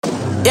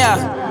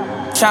Yeah.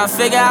 Tryna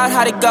figure out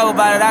how to go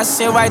about it. I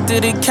see right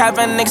through the cap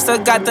and niggas still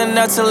got the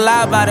nerve to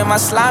lie about it. My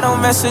slide don't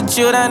mess with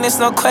you, then it's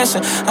no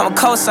question. I'm a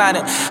co-sign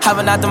it.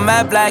 Hopping out the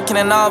matte black in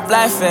an all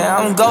black fit.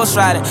 I'm ghost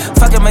riding.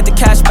 Fuck it, make the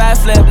cash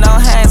backflip. No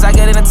hands, I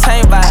get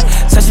entertained by it.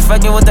 So she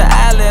fucking with the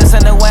ad-libs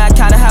and the way I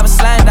kinda have a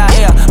slang out.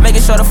 Yeah,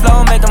 making sure the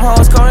flow make them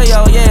hoes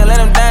choreo. Yeah, let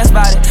them dance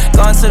about it.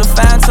 Going to the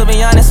fam, to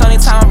be honest,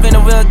 only time I've been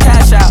a real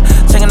cash out.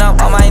 Checking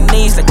up on my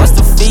knees, like what's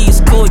the fee?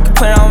 It's cool, you can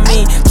put it on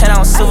me. Chain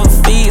on silver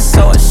fees,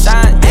 so it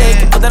shine. Yeah, you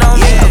can put that on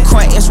me.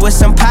 Acquaintance with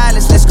some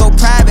pilots, let's go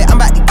private.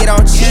 I'm about to get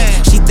on cheap.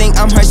 She think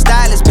I'm her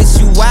stylist, bitch,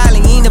 you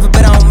wildin', you ain't never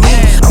bet on me.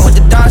 I'm with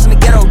the dogs in the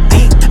ghetto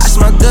deep. I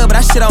smell good, but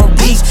I shit on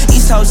beats.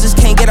 These hoes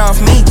just can't get off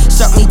me.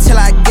 Suck me till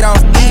I get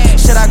off beat.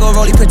 Should I go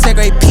rollie, protect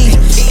great P?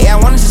 Yeah, I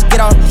wanna just get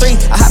on 3.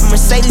 I hop in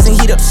Mercedes and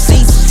heat up the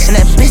seats. And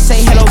that bitch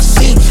say hello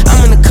C.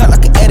 I'm in the cut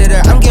like an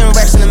editor. I'm getting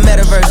racks in the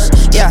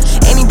metaverse. Yeah,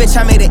 any bitch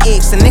I made an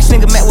X. The next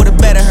nigga met with a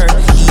better her.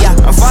 Yeah,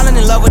 I'm falling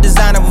in love with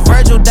designer. When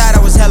Virgil died,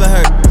 I was hella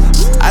hurt.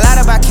 I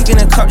lied about kicking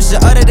the cup. Just the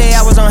other day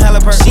I was on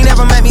hella perk. She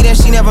never met me, then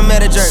she never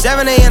met a jerk.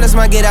 7 a.m. is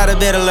my get out of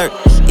bed alert.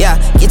 Yeah,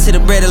 get to the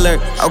bread alert.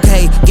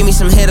 Okay, give me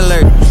some head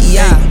alert.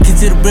 Yeah, get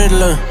to the bread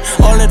alert.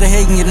 All of the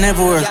hating can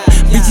never work.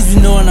 Bitches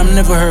you know and I'm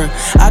never hurt.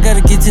 I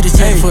gotta get to the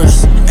check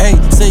first. Hey,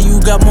 say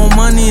you got more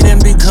money than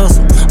big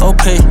hustle.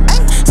 Okay,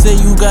 say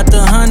you got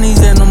the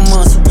honeys and the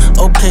muscle.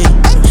 Okay,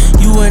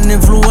 you an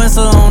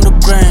influencer on the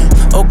gram.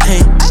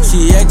 Okay,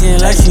 she acting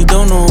like she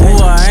don't know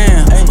who I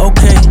am.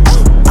 Okay,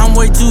 I'm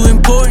way too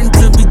important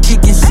to be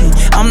kicking shit.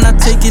 I'm not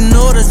taking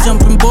orders,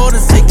 jumping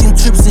borders, taking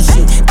trips and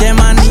shit.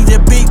 Damn, I need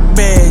a big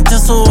bag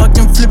just so I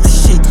can flip the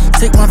shit.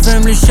 Take my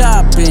family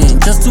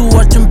shopping just to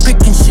watch them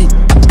picking shit.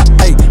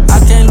 Hey, I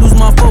can't lose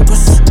my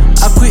focus.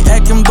 I quit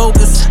acting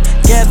bogus.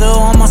 Gather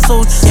all my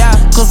soldiers, yeah,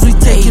 cause we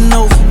taking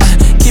over.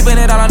 Keeping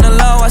it all on the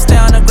low, I stay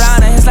on the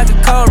ground and it's like a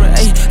cobra.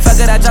 Ay, fuck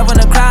it, I jump in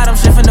the crowd, I'm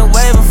shifting the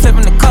wave, I'm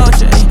flipping the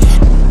culture.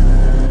 Ay.